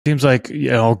Seems like,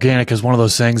 organic is one of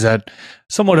those things that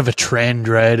somewhat of a trend,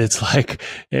 right? It's like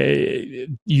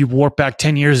you warp back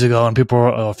 10 years ago and people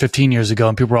were, 15 years ago,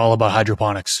 and people were all about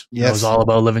hydroponics. It was Yes. all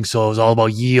about living soil. It was all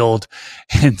about yield.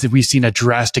 And we've seen a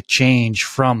drastic change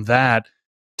from that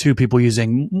to people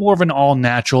using more of an all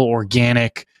natural,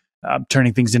 organic,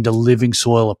 turning things into living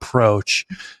soil approach.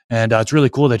 And it's really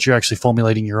cool that you're actually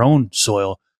formulating your own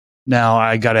soil. Now,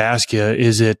 I got to ask you,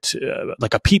 is it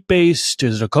like a peat based?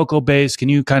 Is it a cocoa based? Can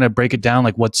you kind of break it down,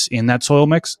 like what's in that soil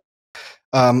mix?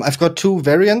 I've got two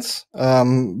variants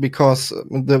because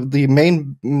the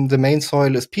main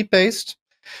soil is peat based.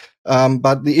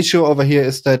 But the issue over here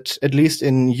is that at least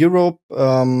in Europe,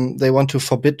 they want to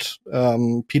forbid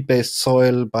peat based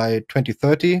soil by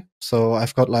 2030. So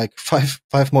I've got like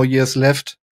five more years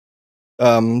left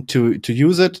to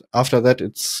use it. After that,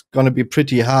 it's going to be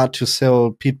pretty hard to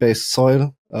sell peat-based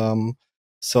soil. But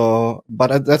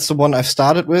that's the one I've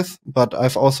started with. But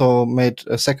I've also made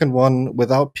a second one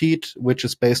without peat, which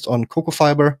is based on cocoa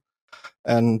fiber.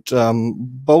 And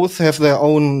both have their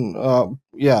own,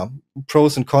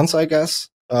 pros and cons, I guess.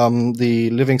 The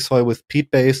living soil with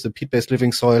the peat-based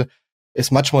living soil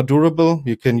is much more durable.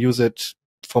 You can use it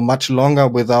for much longer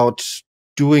without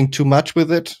doing too much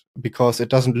with it because it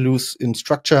doesn't lose in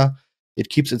structure. It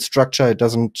keeps its structure. It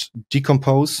doesn't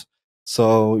decompose.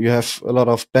 So you have a lot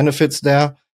of benefits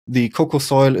there. The cocoa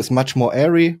soil is much more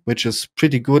airy, which is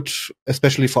pretty good,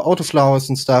 especially for autoflowers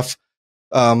and stuff.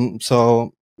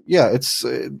 So yeah, it's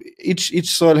each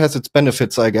soil has its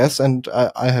benefits, I guess, and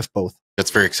I have both.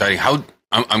 That's very exciting.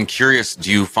 I'm curious. Do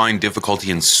you find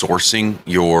difficulty in sourcing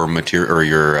your material or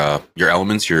your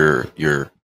elements? Your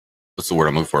what's the word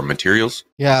I'm looking for? Materials?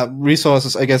 Yeah,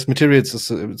 resources, I guess materials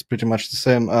it's pretty much the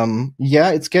same. Yeah,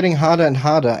 it's getting harder and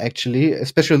harder actually,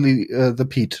 especially the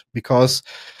peat, because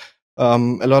a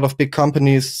lot of big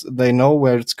companies, they know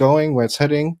where it's going, where it's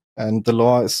heading, and the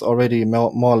law is already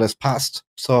more or less passed.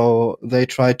 So they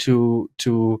try to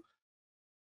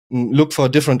look for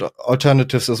different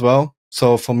alternatives as well.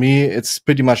 So for me, it's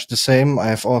pretty much the same.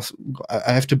 I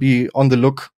have to be on the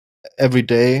look every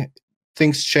day.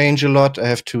 Things change a lot. I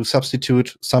have to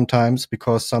substitute sometimes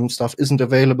because some stuff isn't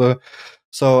available.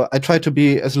 So I try to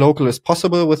be as local as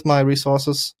possible with my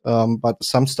resources. But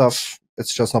some stuff,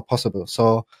 it's just not possible.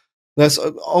 So there's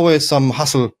always some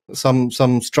hustle,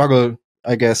 some struggle,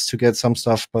 I guess, to get some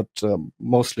stuff, but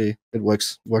mostly it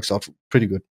works out pretty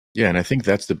good. Yeah, and I think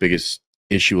that's the biggest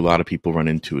issue a lot of people run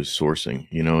into is sourcing,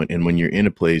 and when you're in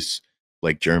a place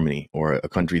like Germany or a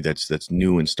country that's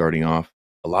new and starting off,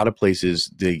 a lot of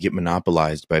places, they get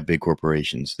monopolized by big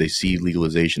corporations. They see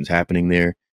legalizations happening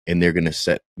there and they're going to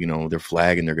set, their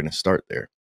flag and they're going to start there.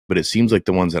 But it seems like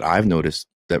the ones that I've noticed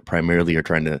that primarily are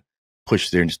trying to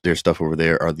push their stuff over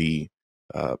there are the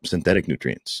synthetic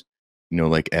nutrients.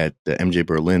 Like at the MJ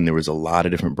Berlin, there was a lot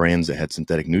of different brands that had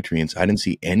synthetic nutrients. I didn't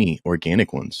see any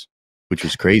organic ones, which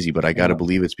was crazy, but I got to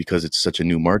believe it's because it's such a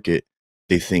new market.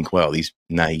 They think, well, these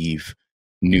naive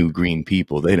new green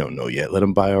people, they don't know yet. Let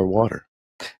them buy our water.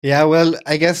 Yeah, well,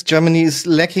 I guess Germany is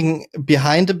lacking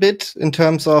behind a bit in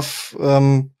terms of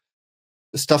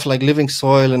stuff like living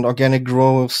soil and organic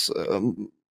growth.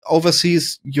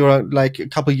 Overseas, you're like a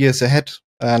couple years ahead,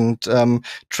 and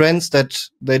trends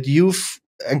that you've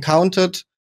encountered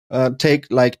take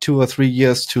like 2 or 3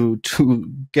 years to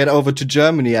get over to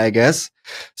Germany, I guess.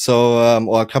 So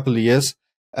or a couple of years.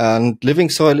 And living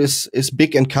soil is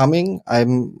big and coming.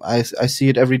 I see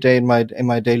it every day in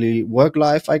my daily work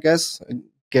life, I guess.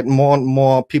 Get more and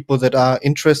more people that are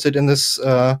interested in this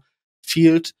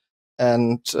field,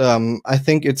 and I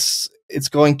think it's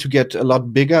going to get a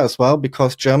lot bigger as well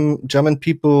because German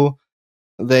people,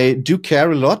 they do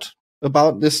care a lot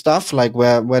about this stuff. Like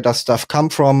where does stuff come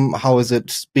from? How is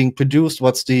it being produced?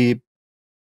 What's the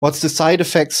side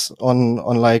effects on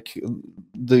like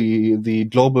the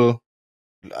global,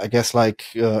 I guess, like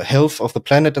health of the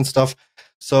planet and stuff.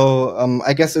 So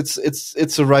I guess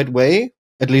it's the right way,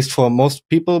 at least for most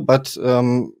people. But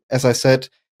as I said,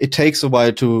 it takes a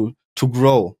while to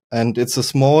grow, and it's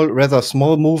a rather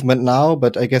small movement now.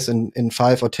 But I guess in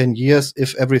 5 or 10 years,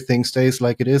 if everything stays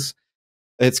like it is,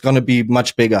 it's going to be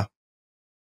much bigger.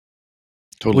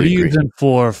 Totally What are you agree. using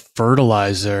for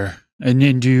fertilizer? And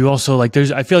then do you also I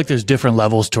feel like there's different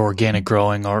levels to organic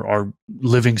growing or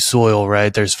living soil,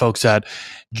 right? There's folks that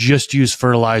just use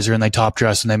fertilizer and they top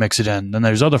dress and they mix it in. Then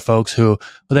there's other folks who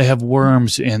they have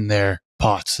worms in their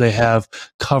pots. They have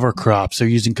cover crops. They're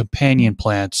using companion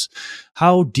plants.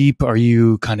 How deep are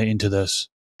you kind of into this?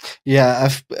 Yeah,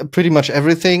 I've pretty much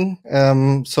everything.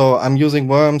 So I'm using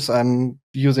worms. I'm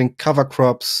using cover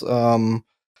crops.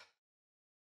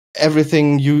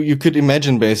 Everything you could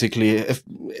imagine, basically.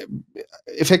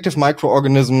 effective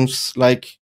microorganisms,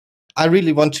 like I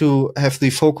really want to have the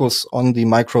focus on the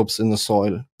microbes in the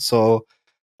soil. So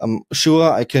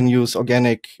sure, I can use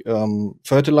organic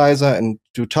fertilizer and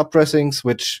do top dressings,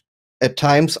 which at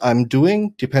times I'm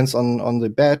doing, depends on the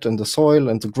bed and the soil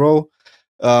and the grow.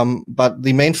 But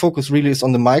the main focus really is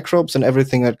on the microbes and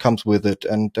everything that comes with it.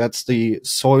 And that's the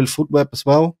soil food web as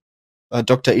well.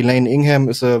 Dr. Elaine Ingham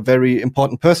is a very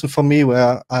important person for me,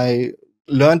 where I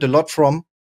learned a lot from.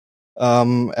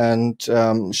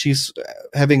 She's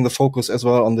having the focus as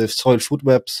well on the soil food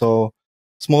web. So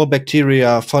small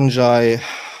bacteria, fungi,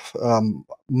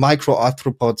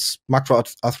 microarthropods,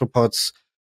 macroarthropods,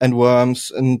 and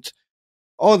worms, and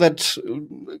all that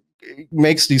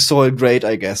makes the soil great,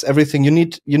 I guess. Everything you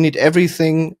need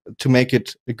everything to make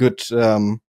it a good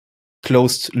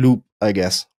closed loop, I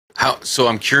guess. So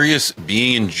I'm curious,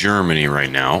 being in Germany right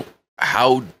now,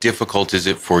 how difficult is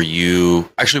it for you?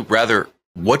 Actually, rather,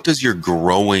 what does your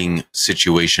growing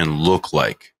situation look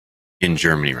like in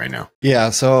Germany right now?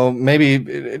 Yeah, so maybe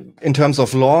in terms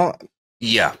of law,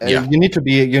 yeah. You need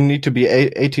to be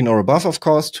 18 or above, of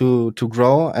course, to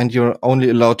grow, and you're only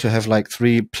allowed to have like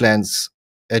 3 plants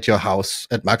at your house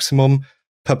at maximum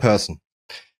per person.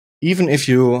 Even if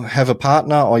you have a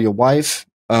partner or your wife,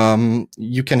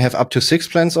 you can have up to 6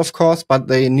 plants, of course, but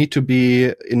they need to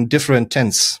be in different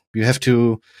tents. You have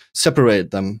to separate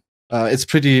them. It's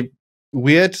pretty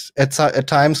weird at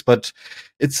times, but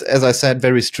it's, as I said,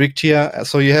 very strict here.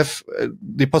 So you have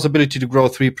the possibility to grow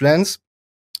 3 plants,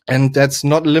 and that's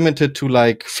not limited to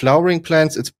like flowering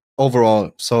plants. It's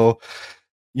overall. So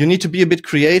you need to be a bit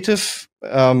creative.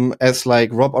 As like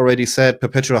Rob already said,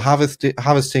 perpetual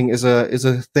harvesting is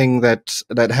a thing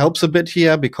that helps a bit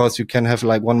here, because you can have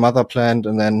like one mother plant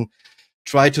and then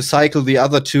try to cycle the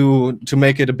other 2 to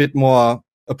make it a bit more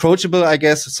approachable, I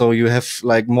guess. So you have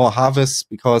like more harvests,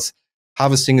 because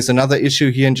harvesting is another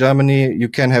issue here in Germany. You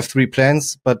can have 3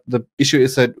 plants, but the issue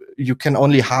is that you can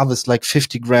only harvest like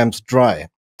 50 grams dry.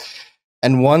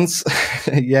 And once,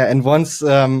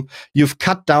 you've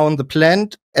cut down the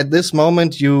plant, at this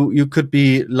moment, you could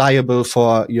be liable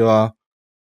for your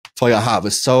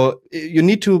harvest. So you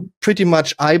need to pretty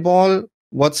much eyeball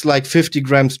what's like 50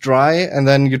 grams dry, and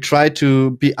then you try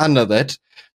to be under that,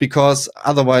 because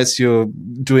otherwise you're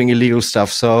doing illegal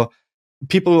stuff. So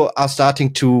people are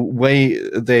starting to weigh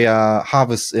their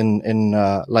harvests in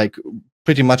like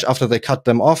pretty much after they cut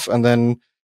them off, and then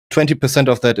 20%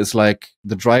 of that is like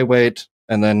the dry weight,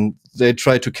 and then they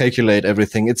try to calculate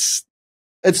everything. It's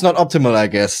not optimal, I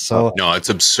guess. So no, it's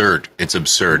absurd. It's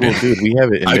absurd. Well, dude, we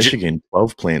have it in Michigan.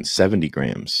 12 plants, 70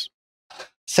 grams.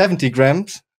 70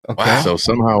 grams. Okay. Wow.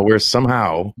 So we're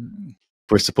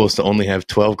supposed to only have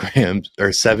 12 grams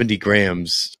or 70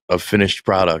 grams of finished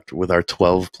product with our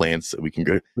 12 plants that we can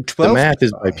grow. The math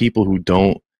is by people who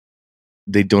don't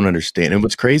understand. And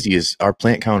what's crazy is our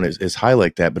plant count is high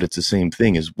like that, but it's the same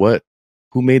thing.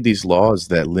 Who made these laws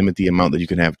that limit the amount that you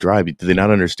can have dry? Do they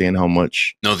not understand how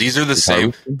much? No, these are the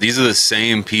same. These are the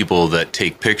same people that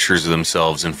take pictures of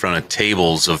themselves in front of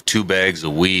tables of 2 bags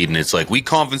of weed, and it's like, we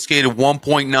confiscated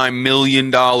 $1.9 million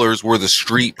worth of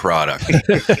street product.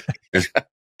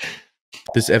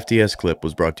 This FTS clip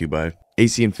was brought to you by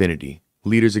AC Infinity,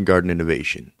 leaders in garden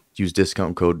innovation. Use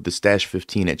discount code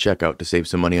TheStash15 at checkout to save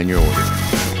some money on your order.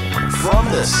 From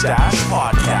the Stash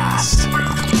Podcast.